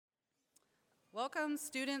Welcome,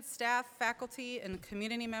 students, staff, faculty, and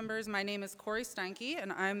community members. My name is Corey Steinke,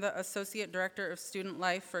 and I'm the Associate Director of Student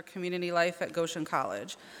Life for Community Life at Goshen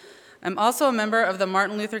College. I'm also a member of the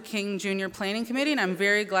Martin Luther King Jr. Planning Committee, and I'm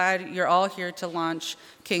very glad you're all here to launch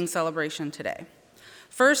King Celebration today.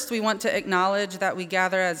 First, we want to acknowledge that we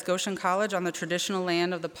gather as Goshen College on the traditional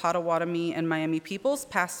land of the Potawatomi and Miami peoples,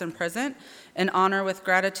 past and present, and honor with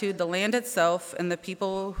gratitude the land itself and the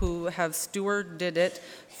people who have stewarded it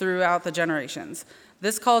throughout the generations.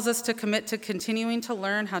 This calls us to commit to continuing to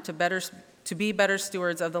learn how to be better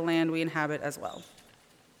stewards of the land we inhabit as well.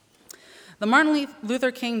 The Martin Luther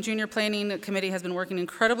King Jr. Planning Committee has been working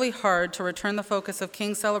incredibly hard to return the focus of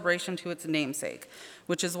King Celebration to its namesake,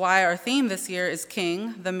 which is why our theme this year is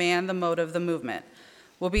King, the man, the motive, the movement.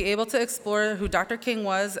 We'll be able to explore who Dr. King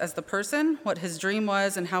was as the person, what his dream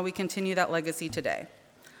was, and how we continue that legacy today.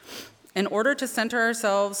 In order to center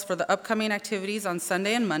ourselves for the upcoming activities on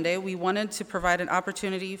Sunday and Monday, we wanted to provide an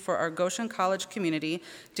opportunity for our Goshen College community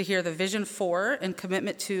to hear the vision for and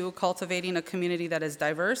commitment to cultivating a community that is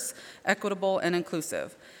diverse, equitable, and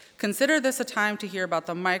inclusive. Consider this a time to hear about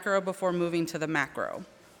the micro before moving to the macro.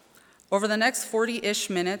 Over the next 40-ish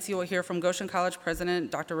minutes, you will hear from Goshen College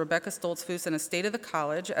President Dr. Rebecca Stoltzfus in a State of the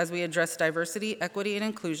College as we address diversity, equity, and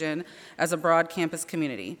inclusion as a broad campus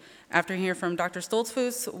community. After hearing from Dr.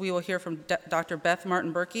 Stoltzfus, we will hear from Dr. Beth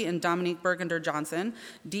Martin-Berkey and Dominique Bergender-Johnson,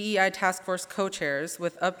 DEI Task Force co-chairs,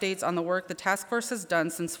 with updates on the work the task force has done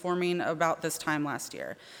since forming about this time last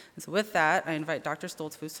year. And so with that, I invite Dr.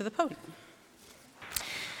 Stoltzfus to the podium.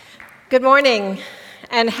 Good morning,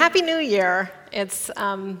 and Happy New Year. It's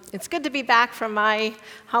good to be back from my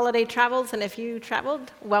holiday travels, and if you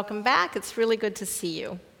traveled, welcome back. It's really good to see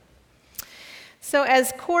you. So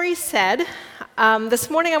as Corey said, this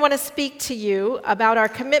morning I want to speak to you about our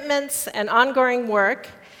commitments and ongoing work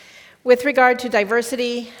with regard to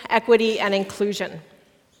diversity, equity, and inclusion.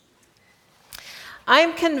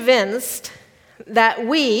 I'm convinced that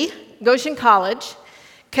we, Goshen College,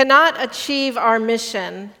 cannot achieve our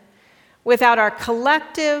mission without our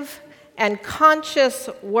collective and conscious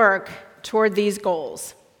work toward these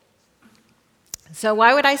goals. So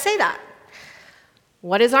why would I say that?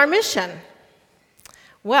 What is our mission?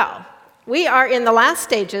 Well, we are in the last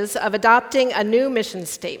stages of adopting a new mission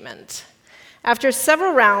statement. After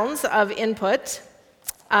several rounds of input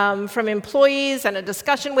from employees and a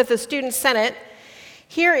discussion with the Student Senate,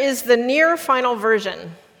 here is the near final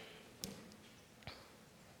version.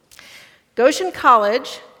 Goshen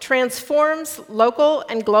College transforms local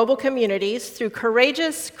and global communities through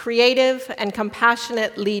courageous, creative, and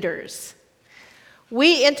compassionate leaders.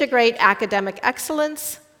 We integrate academic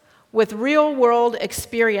excellence with real-world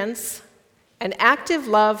experience and active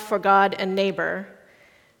love for God and neighbor,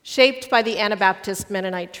 shaped by the Anabaptist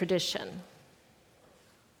Mennonite tradition.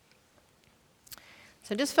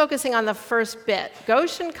 So just focusing on the first bit,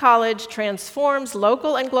 Goshen College transforms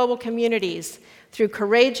local and global communities through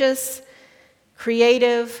courageous,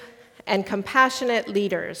 creative, and compassionate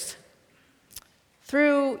leaders.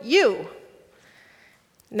 Through you,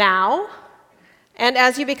 now, and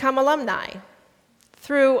as you become alumni.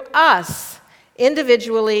 Through us,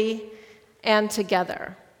 individually and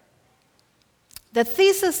together. The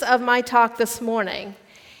thesis of my talk this morning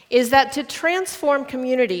is that to transform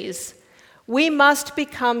communities, we must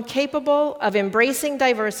become capable of embracing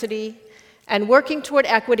diversity and working toward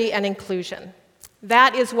equity and inclusion.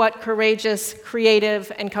 That is what courageous,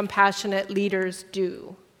 creative, and compassionate leaders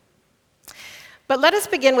do. But let us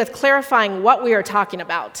begin with clarifying what we are talking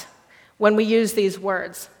about when we use these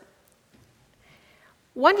words.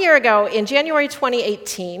 1 year ago, in January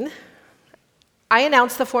 2018, I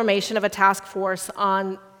announced the formation of a task force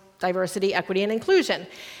on diversity, equity, and inclusion.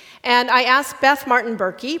 And I asked Beth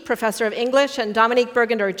Martin-Berkey, professor of English, and Dominique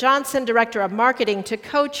Bergender-Johnson, director of marketing, to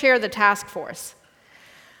co-chair the task force.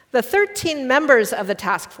 The 13 members of the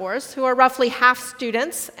task force, who are roughly half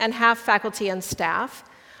students and half faculty and staff,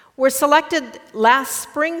 were selected last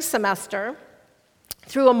spring semester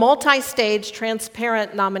through a multi-stage,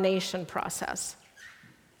 transparent nomination process.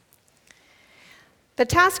 The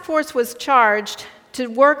task force was charged to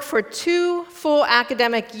work for 2 full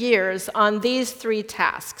academic years on these 3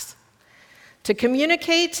 tasks: to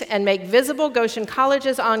communicate and make visible Goshen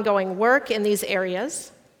College's ongoing work in these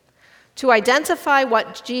areas, to identify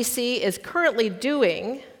what GC is currently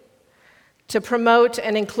doing to promote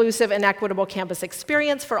an inclusive and equitable campus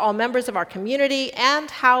experience for all members of our community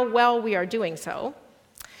and how well we are doing so,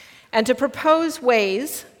 and to propose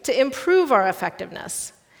ways to improve our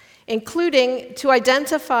effectiveness, including to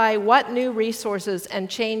identify what new resources and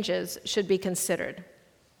changes should be considered.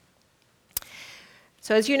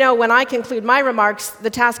 So as you know, when I conclude my remarks, the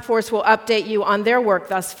task force will update you on their work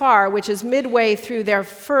thus far, which is midway through their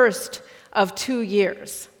first of 2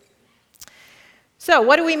 years. So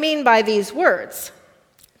what do we mean by these words?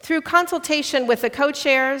 Through consultation with the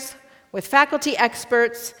co-chairs, with faculty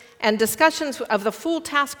experts, and discussions of the full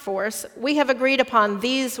task force, we have agreed upon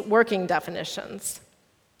these working definitions.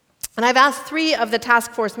 And I've asked 3 of the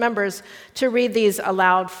task force members to read these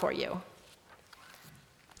aloud for you.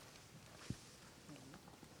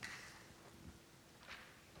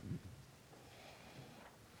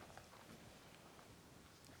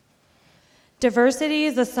 Diversity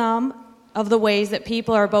is the sum of the ways that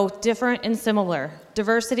people are both different and similar.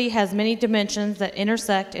 Diversity has many dimensions that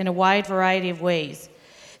intersect in a wide variety of ways.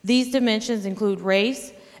 These dimensions include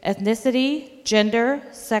race, ethnicity, gender,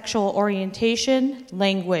 sexual orientation,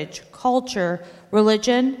 language, culture,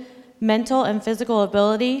 religion, mental and physical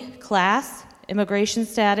ability, class, immigration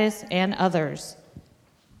status, and others.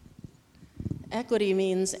 Equity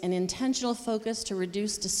means an intentional focus to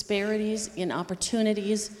reduce disparities in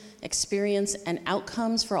opportunities, experience, and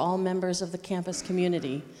outcomes for all members of the campus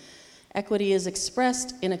community. Equity is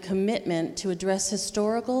expressed in a commitment to address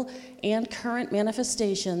historical and current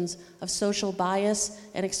manifestations of social bias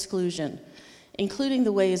and exclusion, including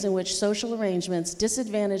the ways in which social arrangements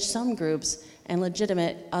disadvantage some groups and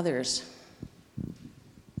legitimate others.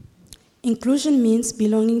 Inclusion means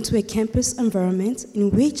belonging to a campus environment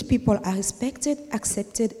in which people are respected,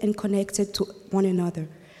 accepted, and connected to one another.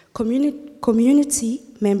 Community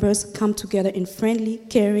members come together in friendly,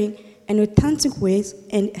 caring, and authentic ways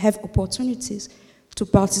and have opportunities to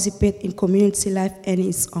participate in community life and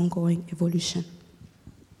its ongoing evolution.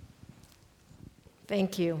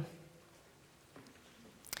 Thank you.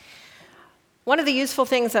 One of the useful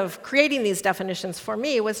things of creating these definitions for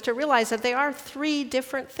me was to realize that they are 3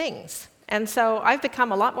 different things. And so I've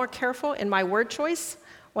become a lot more careful in my word choice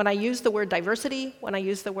when I use the word diversity, when I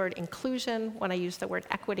use the word inclusion, when I use the word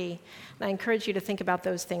equity. And I encourage you to think about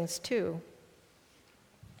those things too.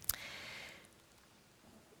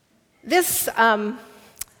 This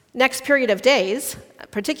next period of days,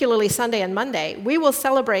 particularly Sunday and Monday, we will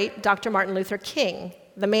celebrate Dr. Martin Luther King,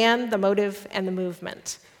 the man, the motive, and the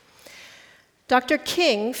movement. Dr.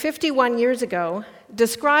 King, 51 years ago,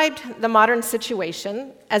 described the modern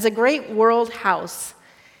situation as a great world house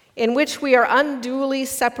in which we are unduly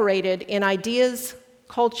separated in ideas,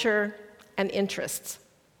 culture, and interests.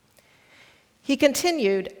 He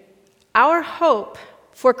continued, "Our hope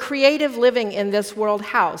for creative living in this world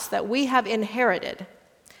house that we have inherited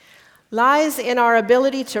lies in our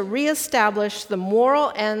ability to reestablish the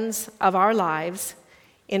moral ends of our lives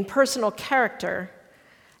in personal character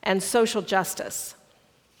and social justice."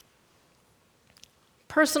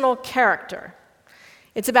 Personal character.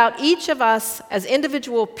 It's about each of us as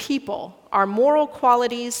individual people, our moral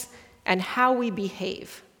qualities, and how we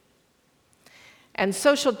behave. And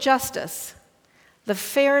social justice, the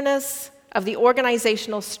fairness of the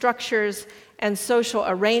organizational structures and social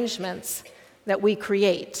arrangements that we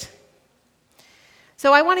create.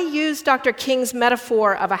 So I want to use Dr. King's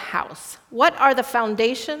metaphor of a house. What are the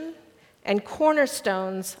foundation and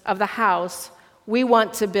cornerstones of the house we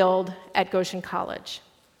want to build at Goshen College?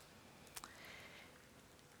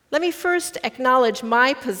 Let me first acknowledge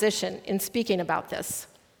my position in speaking about this.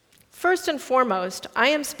 First and foremost, I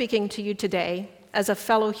am speaking to you today as a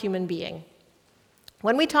fellow human being.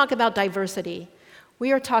 When we talk about diversity,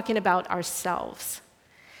 we are talking about ourselves.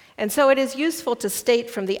 And so it is useful to state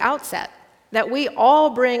from the outset that we all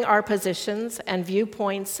bring our positions and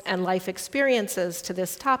viewpoints and life experiences to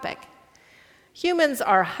this topic. Humans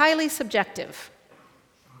are highly subjective,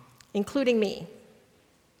 including me.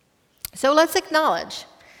 So let's acknowledge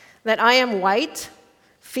that I am white,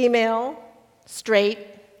 female, straight,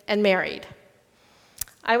 and married.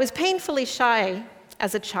 I was painfully shy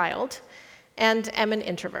as a child and am an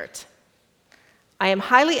introvert. I am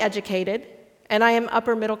highly educated, and I am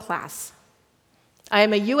upper middle class. I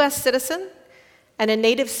am a US citizen and a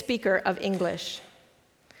native speaker of English.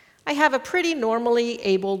 I have a pretty normally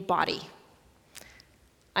abled body.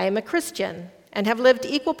 I am a Christian and have lived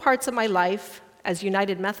equal parts of my life as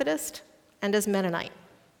United Methodist and as Mennonite.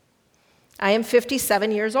 I am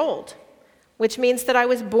 57 years old, which means that I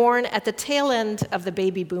was born at the tail end of the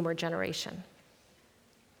baby boomer generation.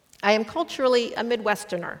 I am culturally a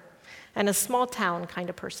Midwesterner and a small town kind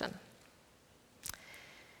of person.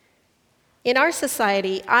 In our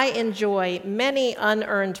society, I enjoy many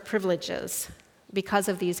unearned privileges because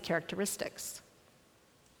of these characteristics.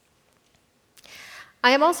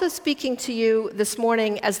 I am also speaking to you this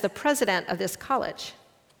morning as the president of this college.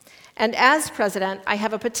 And as president, I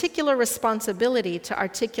have a particular responsibility to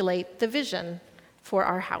articulate the vision for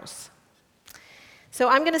our house. So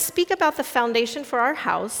I'm going to speak about the foundation for our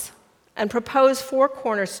house and propose 4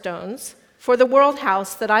 cornerstones for the world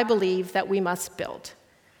house that I believe that we must build.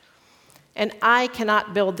 And I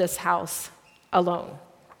cannot build this house alone.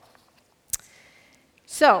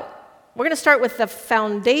 So we're going to start with the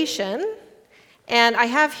foundation, and I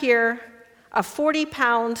have here a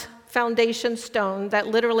 40-pound foundation stone that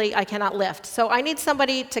literally I cannot lift. So I need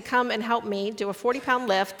somebody to come and help me do a 40-pound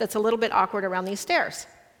lift that's a little bit awkward around these stairs.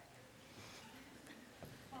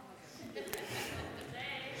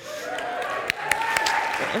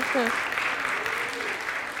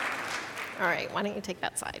 All right, why don't you take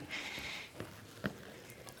that side? All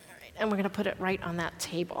right, and we're going to put it right on that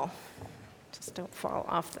table. Just don't fall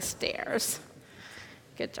off the stairs.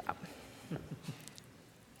 Good job.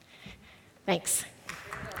 Thanks.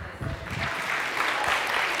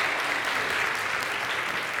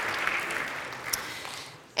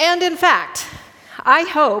 And in fact, I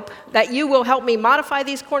hope that you will help me modify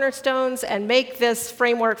these cornerstones and make this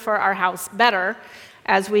framework for our house better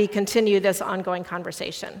as we continue this ongoing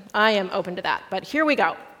conversation. I am open to that, but here we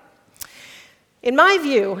go. In my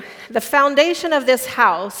view, the foundation of this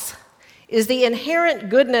house is the inherent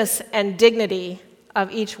goodness and dignity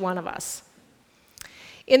of each one of us.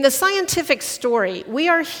 In the scientific story, we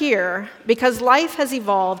are here because life has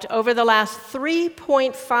evolved over the last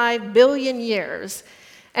 3.5 billion years,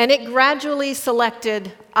 and it gradually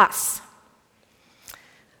selected us.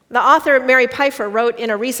 The author Mary Pfeiffer wrote in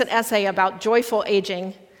a recent essay about joyful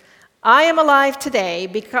aging, "I am alive today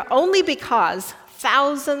only because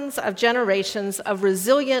thousands of generations of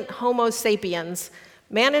resilient Homo sapiens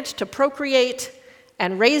managed to procreate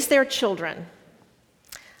and raise their children.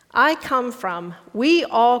 We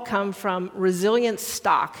all come from resilient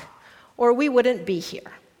stock, or we wouldn't be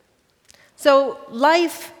here. So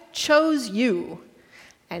life chose you,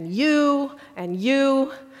 and you, and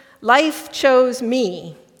you. Life chose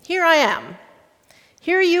me. Here I am.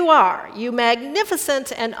 Here you are, you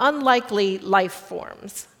magnificent and unlikely life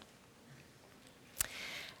forms."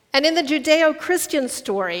 And in the Judeo-Christian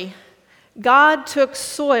story, God took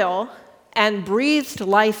soil and breathed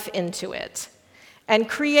life into it and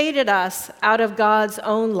created us out of God's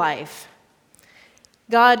own life.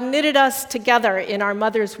 God knitted us together in our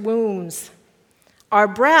mother's wombs. Our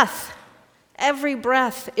breath, every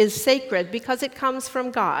breath, is sacred because it comes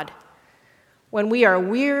from God. When we are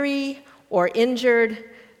weary or injured,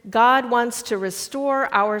 God wants to restore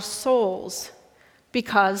our souls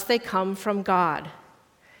because they come from God.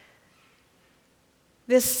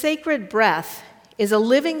 This sacred breath is a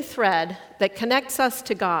living thread that connects us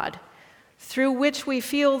to God, through which we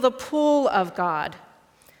feel the pull of God,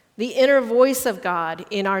 the inner voice of God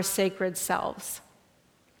in our sacred selves.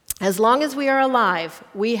 As long as we are alive,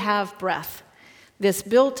 we have breath, this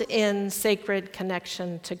built-in sacred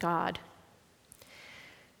connection to God.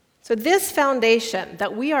 So this foundation,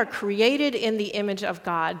 that we are created in the image of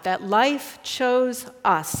God, that life chose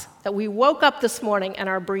us, that we woke up this morning and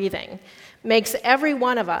are breathing, makes every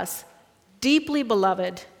one of us deeply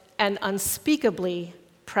beloved and unspeakably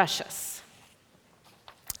precious.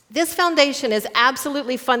 This foundation is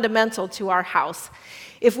absolutely fundamental to our house.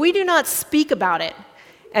 If we do not speak about it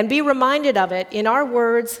and be reminded of it in our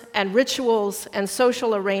words and rituals and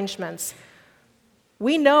social arrangements,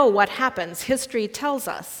 we know what happens. History tells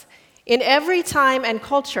us. In every time and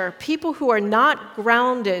culture, people who are not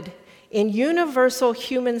grounded in universal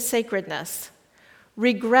human sacredness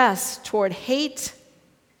regress toward hate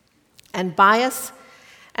and bias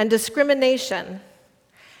and discrimination,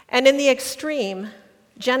 and in the extreme,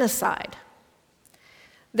 genocide.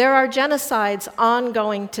 There are genocides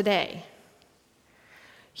ongoing today.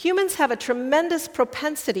 Humans have a tremendous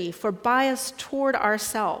propensity for bias toward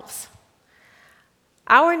ourselves.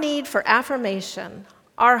 Our need for affirmation,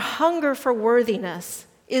 our hunger for worthiness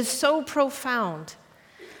is so profound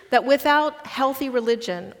that without healthy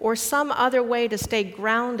religion or some other way to stay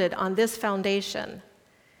grounded on this foundation,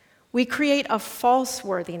 we create a false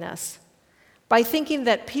worthiness by thinking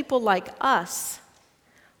that people like us,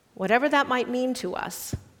 whatever that might mean to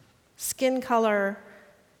us, skin color,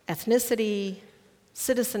 ethnicity,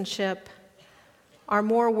 citizenship, are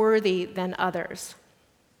more worthy than others.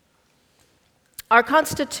 Our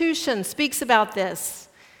Constitution speaks about this,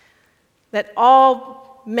 that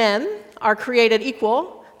all men are created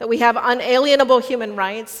equal, that we have unalienable human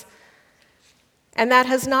rights, and that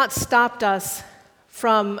has not stopped us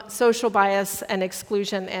from social bias and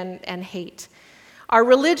exclusion and hate. Our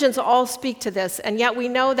religions all speak to this, and yet we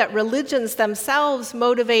know that religions themselves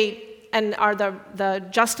motivate and are the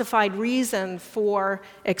justified reason for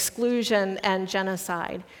exclusion and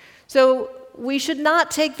genocide. So we should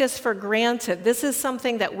not take this for granted. This is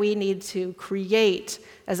something that we need to create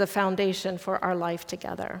as a foundation for our life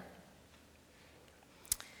together.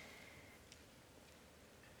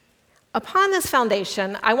 Upon this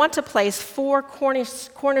foundation, I want to place 4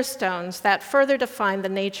 cornerstones that further define the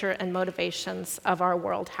nature and motivations of our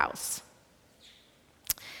world house.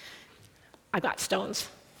 I've got stones.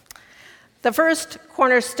 The first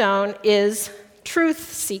cornerstone is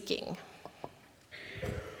truth-seeking.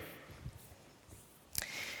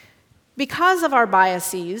 Because of our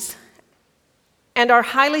biases and our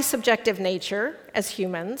highly subjective nature as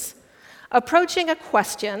humans, approaching a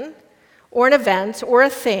question or an event or a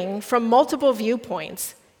thing from multiple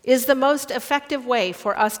viewpoints is the most effective way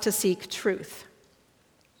for us to seek truth.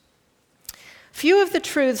 Few of the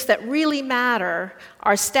truths that really matter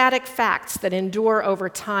are static facts that endure over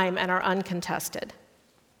time and are uncontested.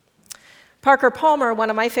 Parker Palmer, one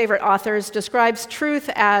of my favorite authors, describes truth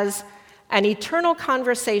as an eternal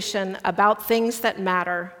conversation about things that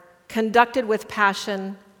matter, conducted with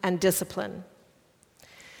passion and discipline.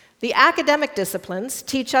 The academic disciplines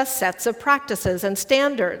teach us sets of practices and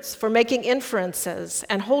standards for making inferences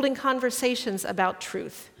and holding conversations about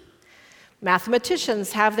truth.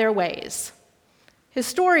 Mathematicians have their ways.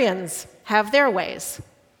 Historians have their ways.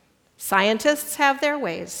 Scientists have their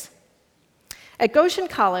ways. At Goshen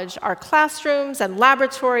College, our classrooms and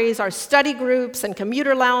laboratories, our study groups and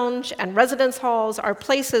commuter lounge and residence halls are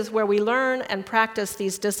places where we learn and practice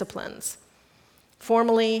these disciplines,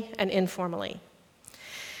 formally and informally.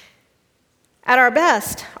 At our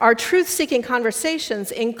best, our truth-seeking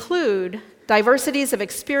conversations include diversities of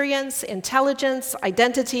experience, intelligence,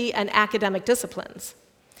 identity, and academic disciplines.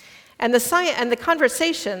 And the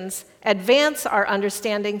conversations advance our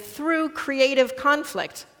understanding through creative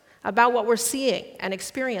conflict about what we're seeing and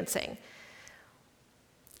experiencing.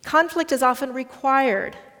 Conflict is often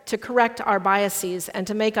required to correct our biases and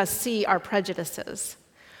to make us see our prejudices.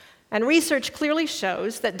 And research clearly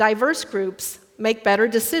shows that diverse groups make better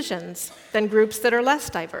decisions than groups that are less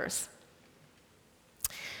diverse.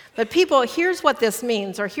 But people, here's what this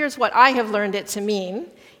means, or here's what I have learned it to mean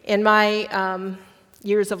in my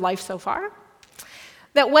years of life so far,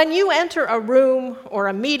 that when you enter a room or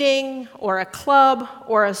a meeting or a club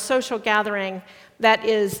or a social gathering that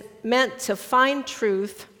is meant to find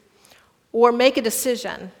truth or make a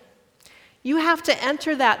decision, you have to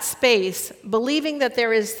enter that space believing that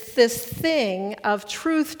there is this thing of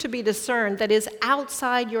truth to be discerned that is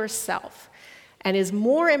outside yourself and is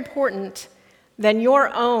more important than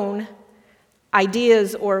your own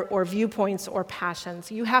ideas or viewpoints or passions.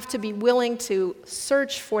 You have to be willing to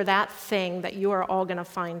search for that thing that you are all going to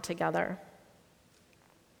find together.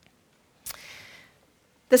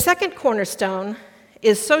 The second cornerstone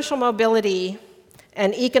is social mobility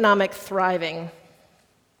and economic thriving.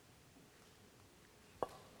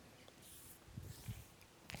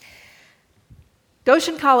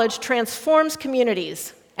 Goshen College transforms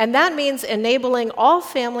communities, and that means enabling all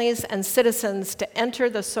families and citizens to enter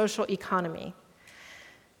the social economy.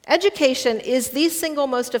 Education is the single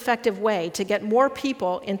most effective way to get more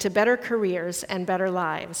people into better careers and better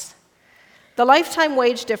lives. The lifetime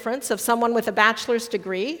wage difference of someone with a bachelor's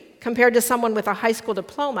degree compared to someone with a high school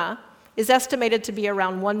diploma is estimated to be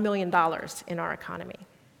around $1 million in our economy.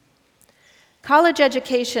 College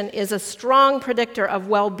education is a strong predictor of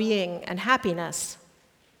well-being and happiness,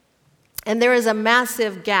 and there is a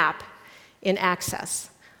massive gap in access.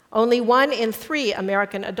 Only 1 in 3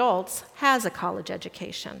 American adults has a college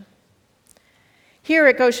education. Here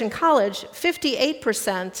at Goshen College,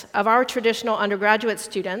 58% of our traditional undergraduate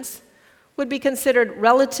students would be considered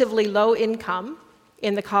relatively low income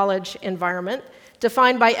in the college environment,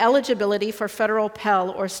 defined by eligibility for federal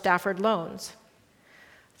Pell or Stafford loans.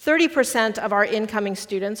 30% of our incoming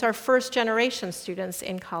students are first-generation students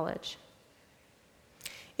in college.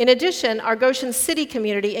 In addition, our Goshen City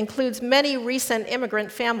community includes many recent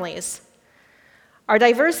immigrant families. Our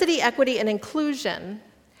diversity, equity, and inclusion,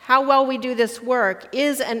 how well we do this work,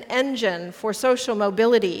 is an engine for social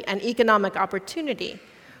mobility and economic opportunity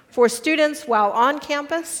for students while on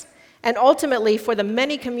campus, and ultimately for the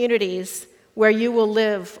many communities where you will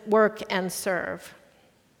live, work, and serve.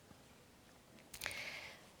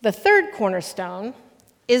 The third cornerstone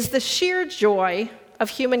is the sheer joy of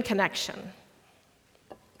human connection.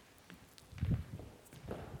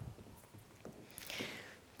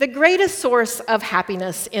 The greatest source of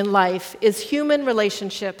happiness in life is human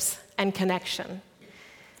relationships and connection.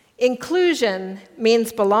 Inclusion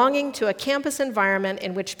means belonging to a campus environment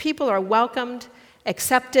in which people are welcomed,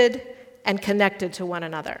 accepted, and connected to one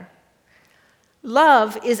another.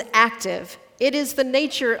 Love is active. It is the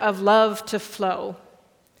nature of love to flow.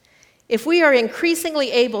 if we are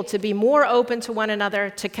increasingly able to be more open to one another,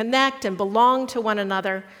 to connect and belong to one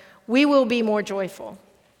another, we will be more joyful.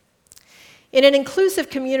 In an inclusive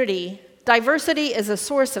community, diversity is a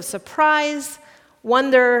source of surprise,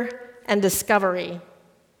 wonder, and discovery.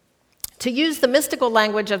 To use the mystical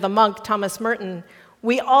language of the monk Thomas Merton,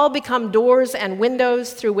 we all become doors and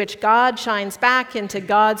windows through which God shines back into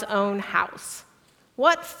God's own house.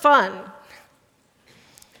 What fun!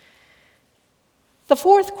 The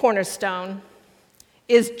fourth cornerstone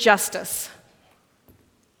is justice.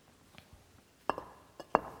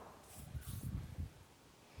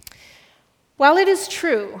 While it is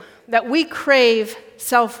true that we crave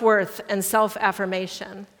self-worth and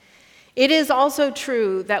self-affirmation, it is also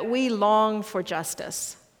true that we long for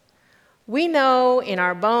justice. We know in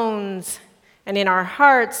our bones and in our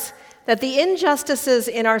hearts that the injustices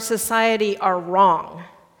in our society are wrong,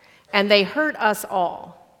 and they hurt us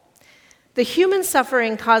all. The human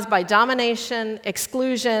suffering caused by domination,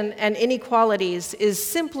 exclusion, and inequalities is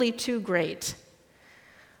simply too great.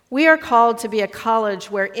 We are called to be a college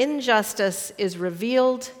where injustice is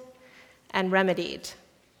revealed and remedied.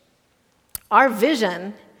 Our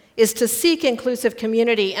vision is to seek inclusive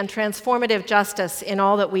community and transformative justice in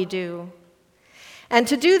all that we do. And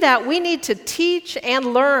to do that, we need to teach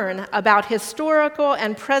and learn about historical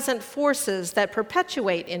and present forces that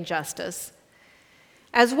perpetuate injustice,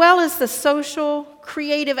 as well as the social,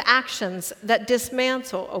 creative actions that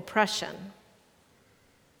dismantle oppression.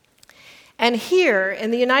 And here,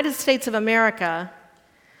 in the United States of America,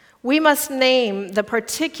 we must name the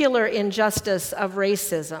particular injustice of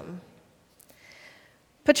racism.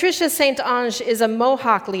 Patricia St. Ange is a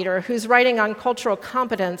Mohawk leader whose writing on cultural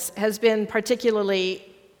competence has been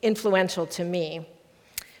particularly influential to me.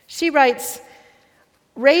 She writes,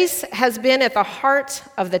 "Race has been at the heart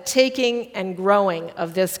of the taking and growing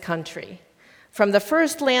of this country, from the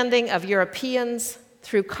first landing of Europeans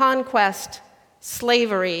through conquest,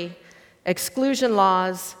 slavery, exclusion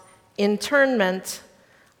laws, internment,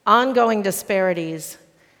 ongoing disparities,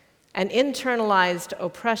 and internalized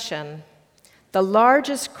oppression. The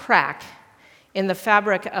largest crack in the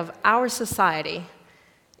fabric of our society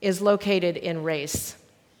is located in race."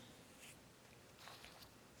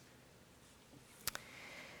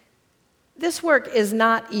 This work is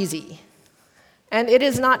not easy, and it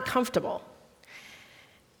is not comfortable.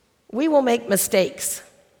 We will make mistakes.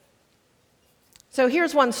 So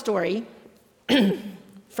here's one story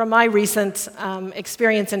from my recent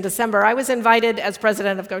experience in December. I was invited as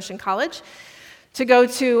president of Goshen College to go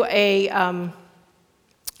to a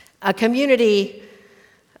community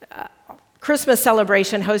Christmas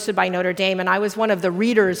celebration hosted by Notre Dame, and I was one of the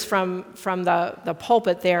readers from the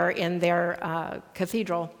pulpit there in their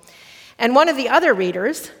cathedral. And one of the other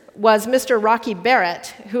readers was Mr. Rocky Barrett,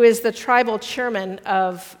 who is the tribal chairman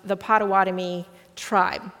of the Potawatomi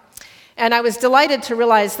tribe. And I was delighted to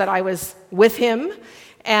realize that I was with him,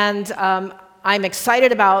 and I'm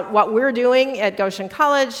excited about what we're doing at Goshen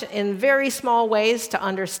College in very small ways to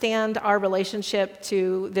understand our relationship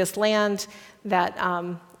to this land that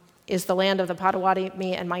is the land of the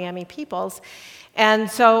Potawatomi and Miami peoples.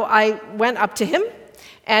 And so I went up to him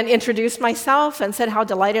and introduced myself and said how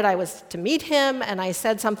delighted I was to meet him, and I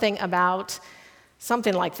said something about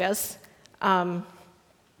something like this. I'm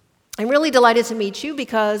really delighted to meet you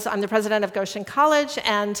because I'm the president of Goshen College,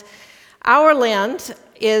 and our land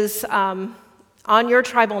is on your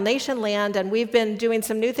tribal nation land, and we've been doing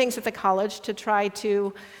some new things at the college to try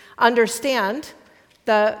to understand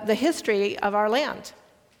the history of our land.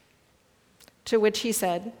 To which he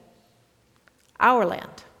said, "Our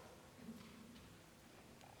land."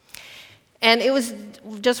 And it was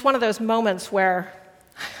just one of those moments where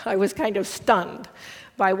I was kind of stunned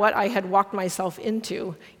by what I had walked myself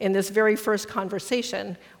into in this very first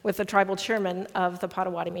conversation with the tribal chairman of the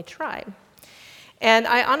Potawatomi tribe. And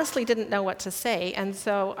I honestly didn't know what to say, and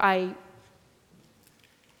so I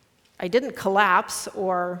didn't collapse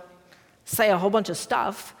or say a whole bunch of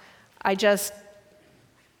stuff. I just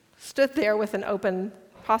stood there with an open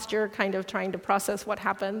posture, kind of trying to process what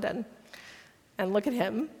happened and look at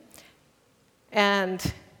him.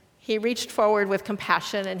 And he reached forward with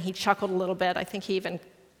compassion, and he chuckled a little bit. I think he even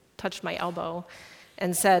touched my elbow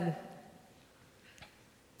and said,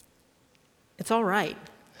 "It's all right."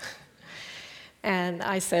 And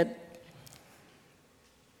I said,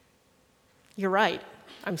 "You're right.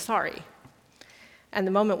 I'm sorry." And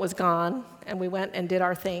the moment was gone, and we went and did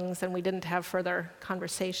our things, and we didn't have further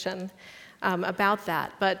conversation about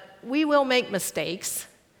that. But we will make mistakes.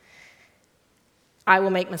 I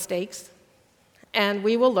will make mistakes. And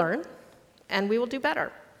we will learn, and we will do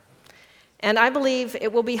better. And I believe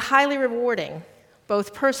it will be highly rewarding,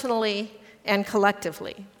 both personally and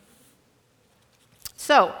collectively.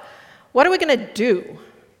 So, what are we going to do?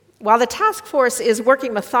 While the task force is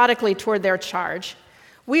working methodically toward their charge,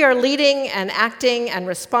 we are leading and acting and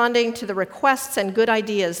responding to the requests and good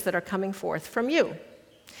ideas that are coming forth from you.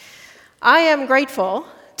 I am grateful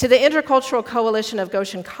to the Intercultural Coalition of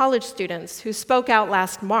Goshen College students who spoke out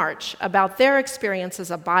last March about their experiences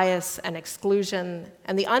of bias and exclusion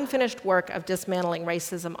and the unfinished work of dismantling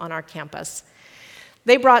racism on our campus.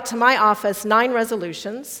 They brought to my office 9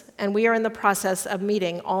 resolutions, and we are in the process of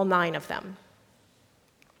meeting all 9 of them.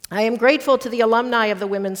 I am grateful to the alumni of the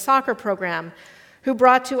women's soccer program who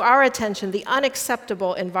brought to our attention the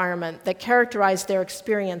unacceptable environment that characterized their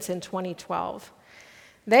experience in 2012.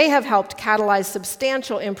 They have helped catalyze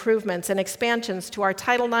substantial improvements and expansions to our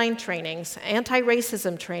Title IX trainings,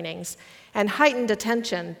 anti-racism trainings, and heightened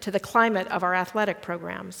attention to the climate of our athletic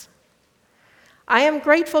programs. I am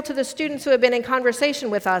grateful to the students who have been in conversation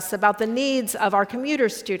with us about the needs of our commuter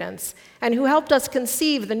students and who helped us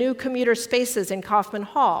conceive the new commuter spaces in Kaufman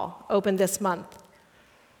Hall, opened this month.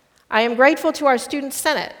 I am grateful to our Student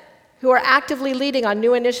Senate, who are actively leading on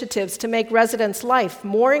new initiatives to make residence life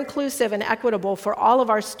more inclusive and equitable for all of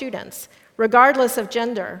our students, regardless of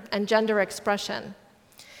gender and gender expression.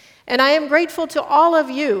 And I am grateful to all of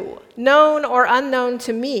you, known or unknown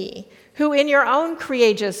to me, who in your own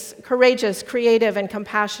courageous, creative, and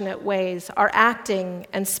compassionate ways are acting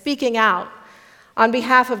and speaking out on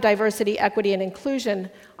behalf of diversity, equity, and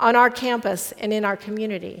inclusion on our campus and in our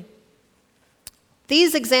community.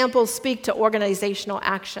 These examples speak to organizational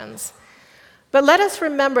actions. But let us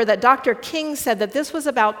remember that Dr. King said that this was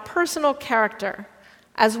about personal character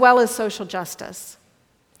as well as social justice.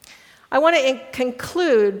 I want to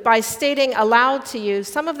conclude by stating aloud to you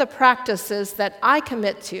some of the practices that I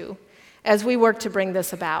commit to as we work to bring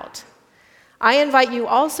this about. I invite you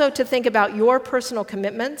also to think about your personal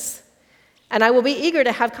commitments, and I will be eager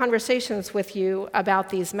to have conversations with you about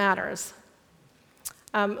these matters.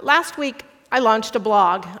 Last week, I launched a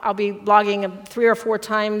blog. I'll be blogging 3 or 4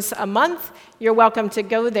 times a month. You're welcome to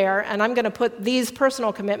go there, and I'm going to put these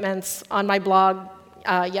personal commitments on my blog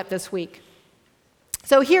yet this week.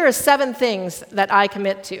 So here are 7 things that I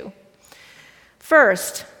commit to.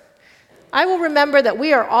 First, I will remember that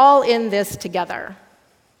we are all in this together.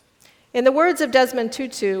 In the words of Desmond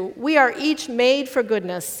Tutu, we are each made for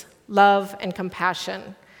goodness, love, and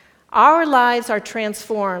compassion. Our lives are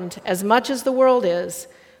transformed as much as the world is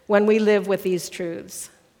when we live with these truths.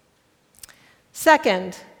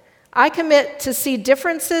 Second, I commit to see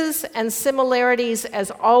differences and similarities as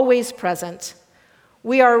always present.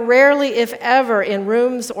 We are rarely, if ever, in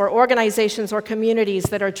rooms or organizations or communities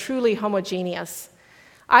that are truly homogeneous.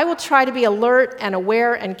 I will try to be alert and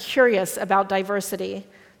aware and curious about diversity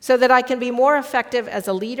so that I can be more effective as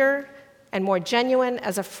a leader and more genuine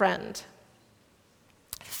as a friend.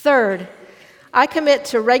 Third, I commit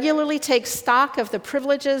to regularly take stock of the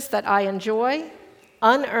privileges that I enjoy,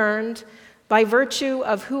 unearned, by virtue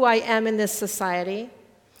of who I am in this society,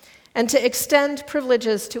 and to extend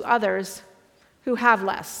privileges to others who have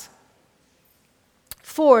less.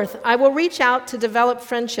 Fourth, I will reach out to develop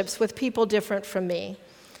friendships with people different from me.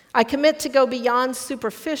 I commit to go beyond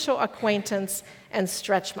superficial acquaintance and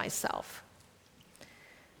stretch myself.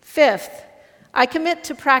 Fifth, I commit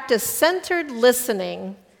to practice centered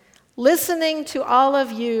listening to all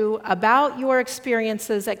of you about your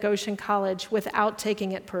experiences at Goshen College without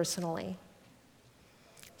taking it personally.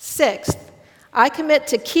 Sixth, I commit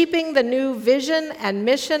to keeping the new vision and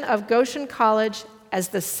mission of Goshen College as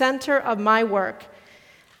the center of my work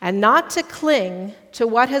and not to cling to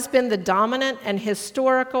what has been the dominant and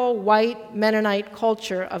historical white Mennonite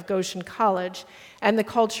culture of Goshen College and the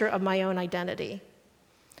culture of my own identity.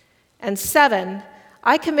 And 7,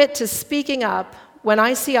 I commit to speaking up when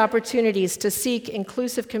I see opportunities to seek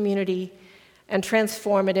inclusive community and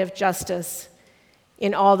transformative justice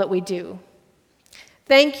in all that we do.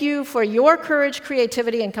 Thank you for your courage,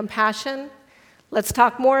 creativity, and compassion. Let's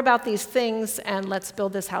talk more about these things, and let's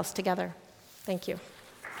build this house together. Thank you.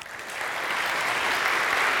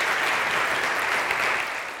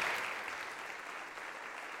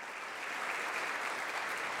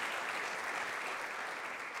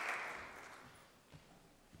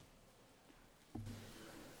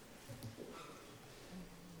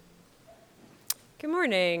 Good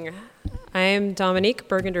morning. I am Dominique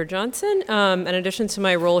Bergender-Johnson. In addition to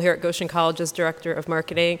my role here at Goshen College as Director of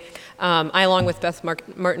Marketing, I, along with Beth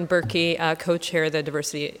Martin Berkey, co-chair the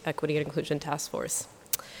Diversity, Equity, and Inclusion Task Force.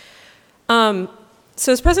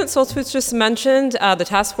 So as President Stoltzfus just mentioned, the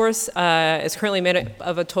task force is currently made up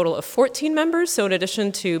of a total of 14 members. So in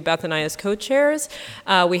addition to Beth and I as co-chairs,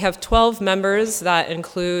 we have 12 members that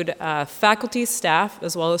include faculty, staff,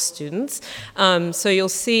 as well as students. So you'll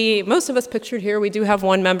see most of us pictured here. We do have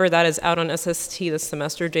one member that is out on SST this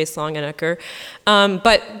semester, Jace Longenecker.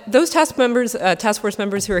 But those task force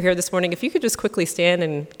members who are here this morning, if you could just quickly stand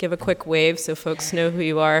and give a quick wave so folks know who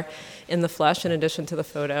you are in the flesh in addition to the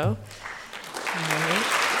photo.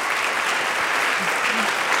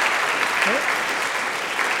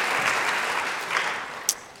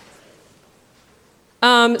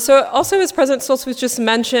 So also, as President Stoltzfus just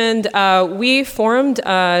mentioned, we formed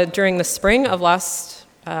during the spring of last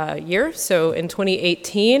year, so in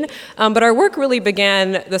 2018, but our work really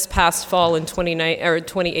began this past fall in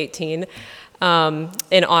 2018.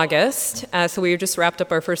 In August, so we just wrapped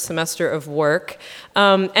up our first semester of work.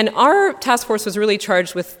 And our task force was really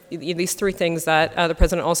charged with these three things that the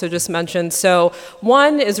President also just mentioned. So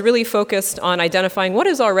one is really focused on identifying what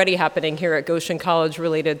is already happening here at Goshen College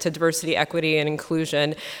related to diversity, equity, and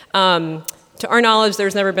inclusion. To our knowledge,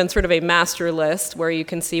 there's never been sort of a master list where you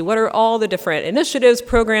can see what are all the different initiatives,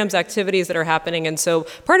 programs, activities that are happening. And so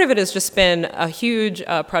part of it has just been a huge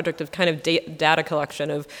project of kind of data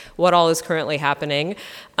collection of what all is currently happening.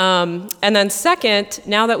 And then second,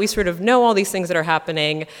 now that we sort of know all these things that are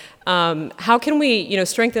happening, how can we,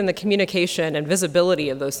 strengthen the communication and visibility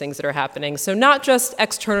of those things that are happening? So not just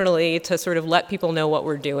externally to sort of let people know what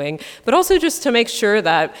we're doing, but also just to make sure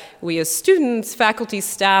that we as students, faculty,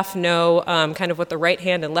 staff know kind of what the right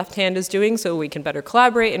hand and left hand is doing so we can better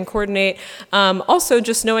collaborate and coordinate. Also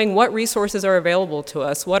just knowing what resources are available to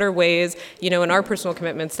us, what are ways, in our personal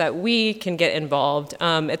commitments that we can get involved.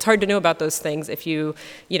 It's hard to know about those things if you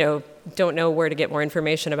don't know where to get more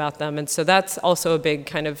information about them. And so that's also a big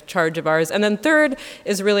kind of charge of ours. And then third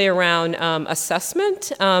is really around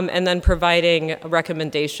assessment and then providing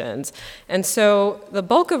recommendations. And so the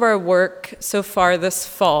bulk of our work so far this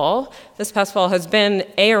past fall, has been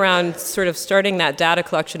around sort of starting that data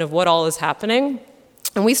collection of what all is happening.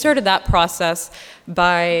 And we started that process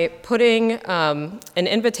by putting an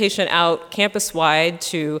invitation out campus-wide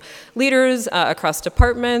to leaders across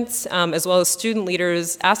departments, as well as student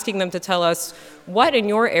leaders, asking them to tell us what in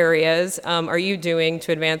your areas are you doing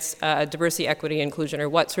to advance diversity, equity, inclusion, or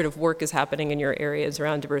what sort of work is happening in your areas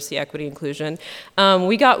around diversity, equity, inclusion.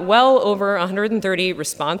 We got well over 130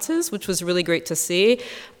 responses, which was really great to see.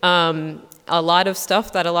 A lot of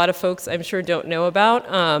stuff that a lot of folks, I'm sure, don't know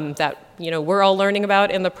about that we're all learning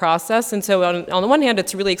about in the process. And so on the one hand,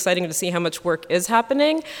 it's really exciting to see how much work is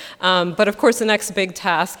happening. But of course, the next big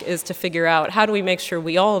task is to figure out how do we make sure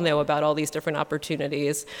we all know about all these different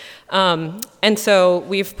opportunities. And so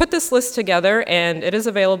we've put this list together, and it is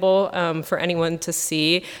available for anyone to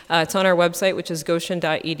see. It's on our website, which is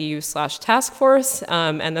goshen.edu/taskforce.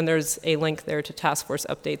 And then there's a link there to task force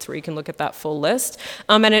updates where you can look at that full list.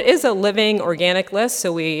 And it is a living, organic list,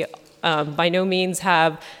 so we by no means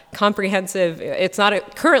have it's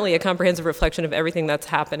not currently a comprehensive reflection of everything that's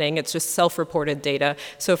happening. It's just self-reported data.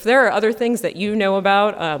 So if there are other things that you know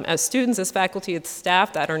about as students, as faculty, as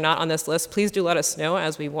staff that are not on this list, please do let us know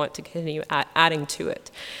as we want to continue adding to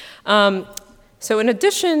it. So in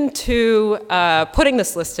addition to putting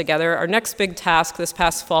this list together, our next big task this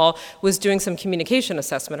past fall was doing some communication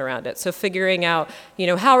assessment around it. So figuring out,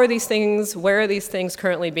 how are these things, where are these things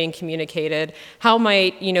currently being communicated? How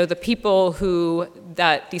might, the people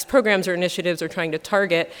that these programs or initiatives are trying to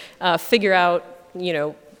target figure out,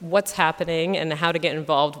 what's happening and how to get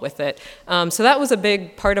involved with it. So that was a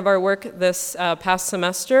big part of our work this past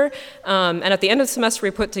semester. And at the end of the semester, we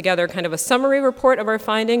put together kind of a summary report of our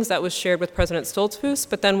findings that was shared with President Stoltzfus,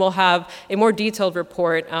 but then we'll have a more detailed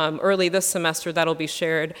report early this semester that'll be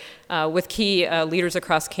shared with key leaders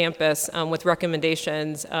across campus with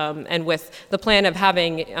recommendations and with the plan of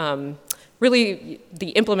having really the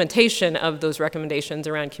implementation of those recommendations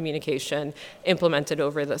around communication implemented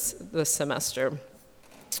over this semester.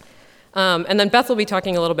 And then Beth will be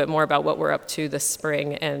talking a little bit more about what we're up to this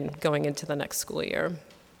spring and going into the next school year.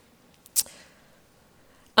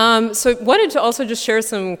 So wanted to also just share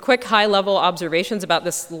some quick high-level observations about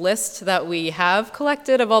this list that we have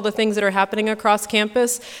collected of all the things that are happening across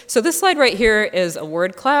campus. So this slide right here is a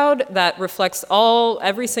word cloud that reflects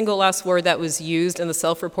every single last word that was used in the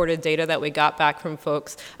self-reported data that we got back from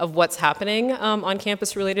folks of what's happening on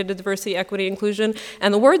campus related to diversity, equity, inclusion.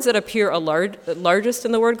 And the words that appear largest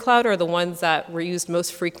in the word cloud are the ones that were used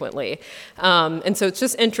most frequently. And so it's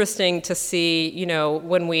just interesting to see,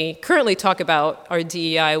 when we currently talk about our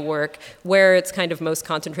DEI DEI work, where it's kind of most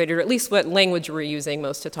concentrated, or at least what language we're using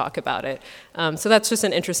most to talk about it. So that's just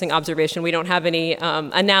an interesting observation. We don't have any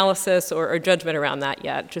analysis or judgment around that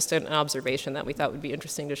yet, just an observation that we thought would be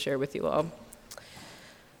interesting to share with you all.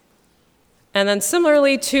 And then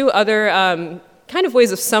similarly, two other kind of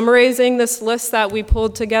ways of summarizing this list that we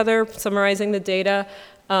pulled together, summarizing the data.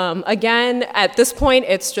 Again, at this point,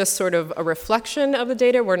 it's just sort of a reflection of the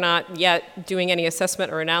data. We're not yet doing any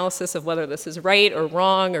assessment or analysis of whether this is right or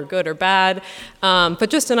wrong or good or bad, but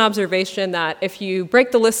just an observation that if you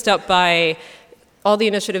break the list up by all the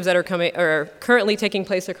initiatives that are currently taking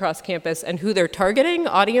place across campus and who they're targeting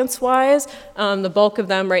audience-wise, the bulk of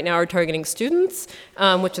them right now are targeting students,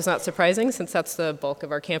 which is not surprising since that's the bulk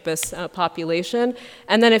of our campus population.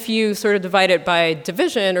 And then if you sort of divide it by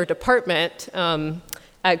division or department,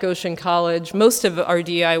 at Goshen College, most of our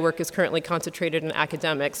DEI work is currently concentrated in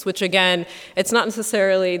academics, which again, it's not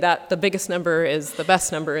necessarily that the biggest number is the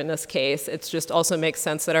best number in this case. It just also makes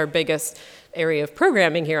sense that our biggest area of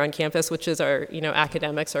programming here on campus, which is our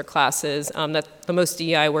academics, our classes, that the most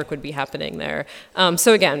DEI work would be happening there.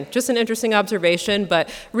 So again, just an interesting observation, but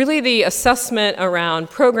really the assessment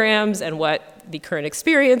around programs and what the current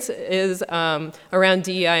experience is around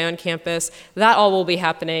DEI on campus, that all will be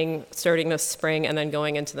happening starting this spring and then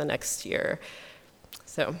going into the next year.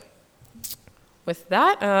 So with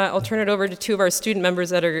that, I'll turn it over to two of our student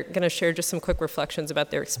members that are going to share just some quick reflections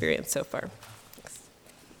about their experience so far. Thanks.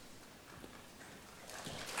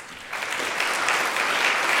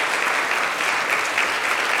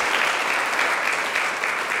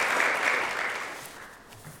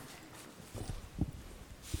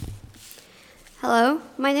 Hello,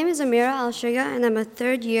 my name is Amira Al-Shuga, and I'm a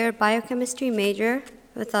third-year biochemistry major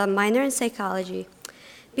with a minor in psychology.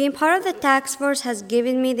 Being part of the task force has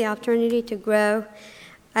given me the opportunity to grow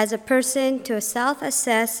as a person, to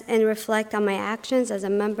self-assess and reflect on my actions as a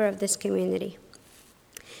member of this community.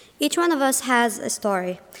 Each one of us has a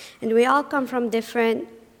story, and we all come from different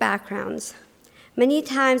backgrounds. Many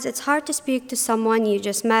times, it's hard to speak to someone you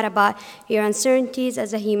just met about your uncertainties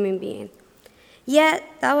as a human being. Yet,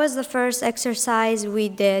 that was the first exercise we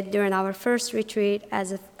did during our first retreat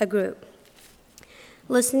as a group.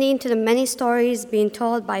 Listening to the many stories being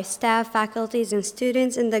told by staff, faculties, and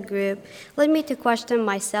students in the group led me to question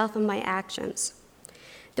myself and my actions.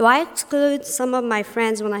 Do I exclude some of my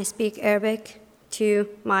friends when I speak Arabic to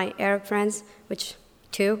my Arab friends, which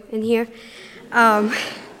two in here?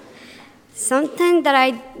 Something that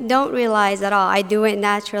I don't realize at all. I do it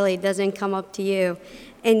naturally, it doesn't come up to you.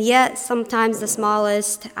 And yet, sometimes the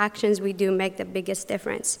smallest actions we do make the biggest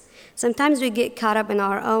difference. Sometimes we get caught up in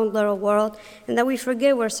our own little world, and that we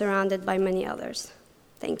forget we're surrounded by many others.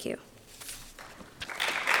 Thank you.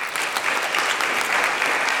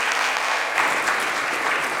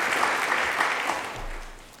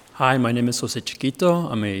 Hi, my name is Jose Chiquito.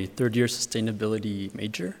 I'm a third-year sustainability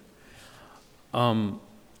major. And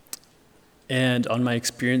on my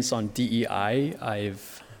experience on DEI,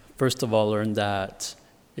 I've first of all learned that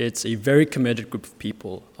it's a very committed group of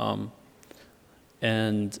people,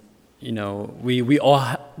 and we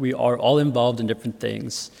are all involved in different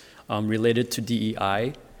things related to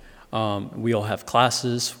DEI. We all have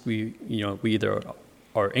classes. We either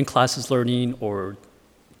are in classes learning or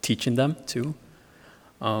teaching them too.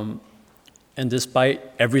 And despite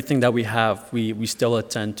everything that we have, we still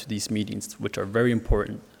attend to these meetings, which are very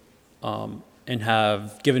important, and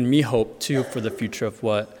have given me hope too for the future of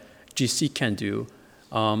what GC can do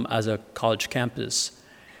as a college campus,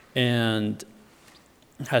 and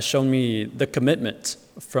has shown me the commitment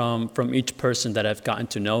from each person that I've gotten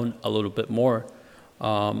to know a little bit more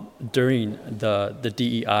during the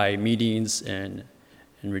DEI meetings and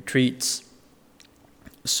retreats.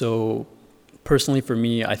 So personally for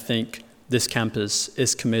me, I think this campus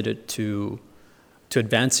is committed to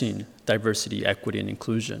advancing diversity, equity, and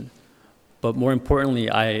inclusion. But more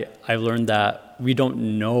importantly, I learned that we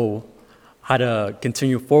don't know how to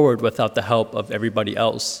continue forward without the help of everybody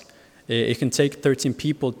else. It can take 13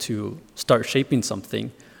 people to start shaping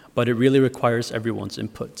something, but it really requires everyone's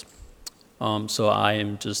input. So I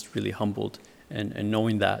am just really humbled and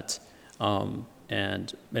knowing that.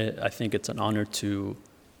 And I think it's an honor to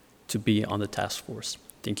be on the task force.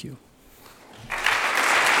 Thank you.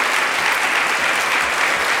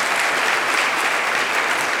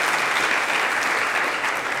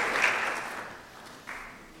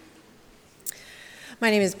 My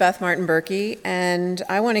name is Beth Martin-Berkey, and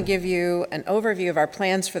I want to give you an overview of our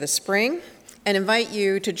plans for the spring and invite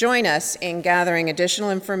you to join us in gathering additional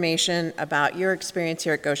information about your experience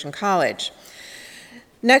here at Goshen College.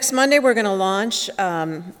 Next Monday, we're going to launch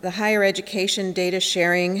the Higher Education Data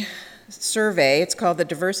Sharing survey. It's called the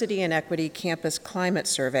Diversity and Equity Campus Climate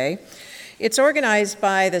Survey. It's organized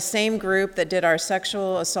by the same group that did our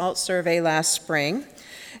sexual assault survey last spring,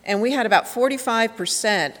 and we had about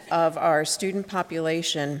 45% of our student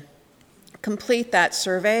population complete that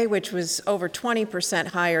survey, which was over 20%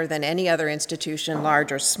 higher than any other institution,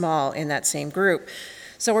 large or small, in that same group.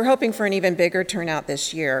 So we're hoping for an even bigger turnout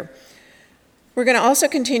this year. We're going to also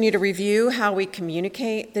continue to review how we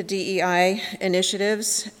communicate the DEI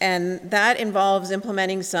initiatives, and that involves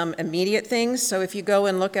implementing some immediate things. So if you go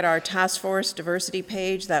and look at our task force diversity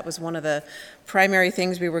page, that was one of the primary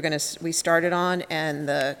things we started on, and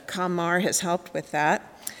the ComMar has helped with that.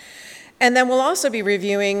 And then we'll also be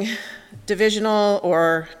reviewing divisional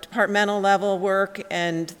or departmental level work,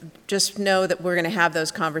 and just know that we're going to have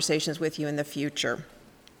those conversations with you in the future.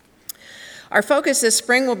 Our focus this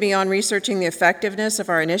spring will be on researching the effectiveness of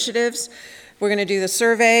our initiatives. We're going to do the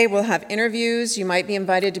survey, we'll have interviews, you might be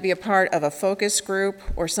invited to be a part of a focus group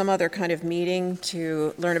or some other kind of meeting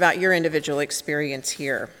to learn about your individual experience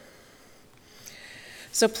here.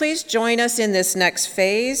 So please join us in this next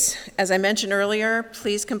phase. As I mentioned earlier,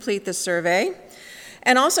 please complete the survey.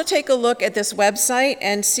 And also take a look at this website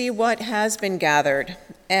and see what has been gathered.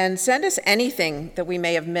 And send us anything that we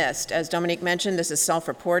may have missed. As Dominique mentioned, this is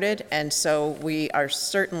self-reported, and so we are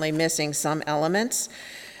certainly missing some elements.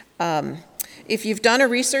 If you've done a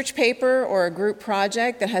research paper or a group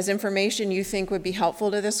project that has information you think would be helpful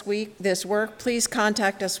to this work, please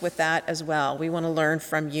contact us with that as well. We want to learn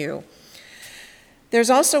from you. There's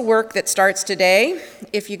also work that starts today.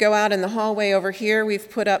 If you go out in the hallway over here, we've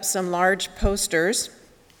put up some large posters.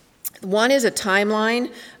 One is a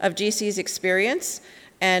timeline of GC's experience,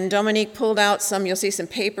 and Dominique pulled out some, you'll see some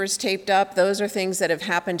papers taped up. Those are things that have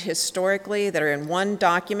happened historically that are in one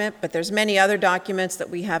document, but there's many other documents that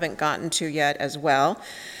we haven't gotten to yet as well.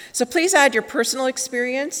 So please add your personal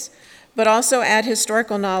experience, but also add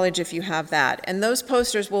historical knowledge if you have that. And those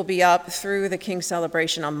posters will be up through the King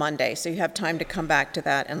celebration on Monday, so you have time to come back to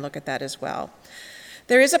that and look at that as well.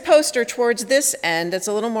 There is a poster towards this end that's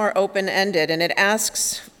a little more open-ended, and it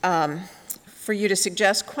asks for you to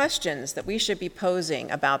suggest questions that we should be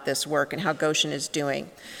posing about this work and how Goshen is doing.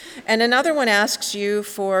 And another one asks you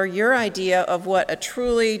for your idea of what a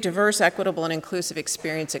truly diverse, equitable, and inclusive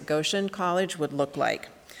experience at Goshen College would look like.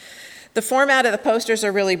 The format of the posters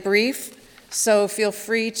are really brief, so feel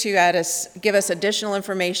free to give us additional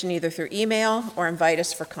information either through email or invite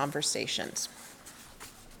us for conversations.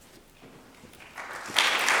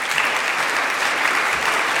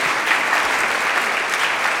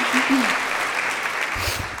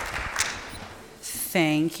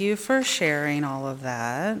 Thank you for sharing all of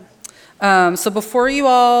that. So before you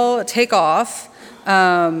all take off,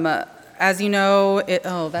 as you know,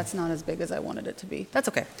 that's not as big as I wanted it to be. That's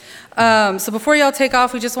okay. So before y'all take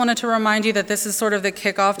off, we just wanted to remind you that this is sort of the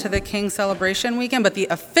kickoff to the King Celebration weekend, but the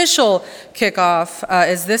official kickoff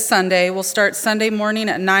is this Sunday. We'll start Sunday morning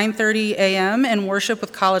at 9:30 a.m. in worship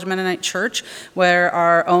with College Mennonite Church, where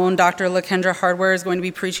our own Dr. LaKendra Hardware is going to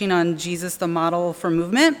be preaching on Jesus, the model for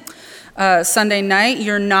movement. Sunday night,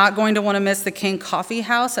 you're not going to want to miss the King Coffee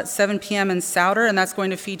House at 7 p.m. in Souder, and that's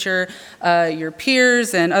going to feature your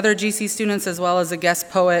peers and other GC students, as well as a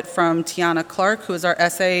guest poet from Tiana Clark, who is our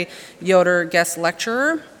S.A. Yoder guest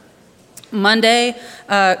lecturer. Monday,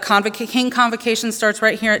 King Convocation starts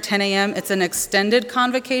right here at 10 a.m. It's an extended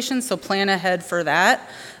convocation, so plan ahead for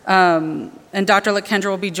that. And Dr. LaKendra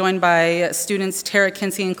will be joined by students Tara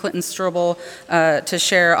Kinsey and Clinton Strobel to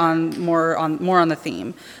share more on the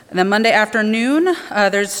theme. And then Monday afternoon,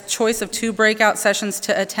 there's choice of 2 breakout sessions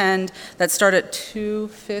to attend that start at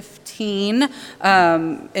 2:15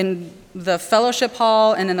 in the fellowship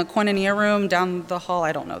hall and in the koinonia room down the hall.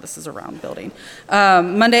 I don't know, this is a round building.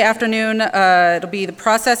 Monday afternoon, it'll be the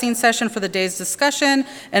processing session for the day's discussion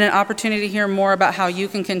and an opportunity to hear more about how you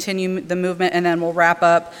can continue the movement, and then we'll wrap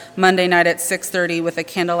up Monday night at 6:30 with a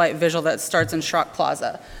candlelight vigil that starts in Schrock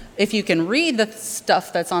Plaza. If you can read the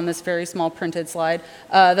stuff that's on this very small printed slide,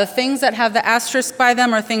 the things that have the asterisk by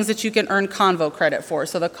them are things that you can earn Convo credit for.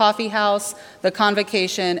 So the coffee house, the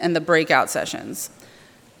convocation, and the breakout sessions.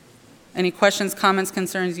 Any questions, comments,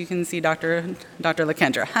 concerns, you can see Dr.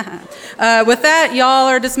 LaKendra. With that, y'all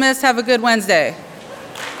are dismissed. Have a good Wednesday.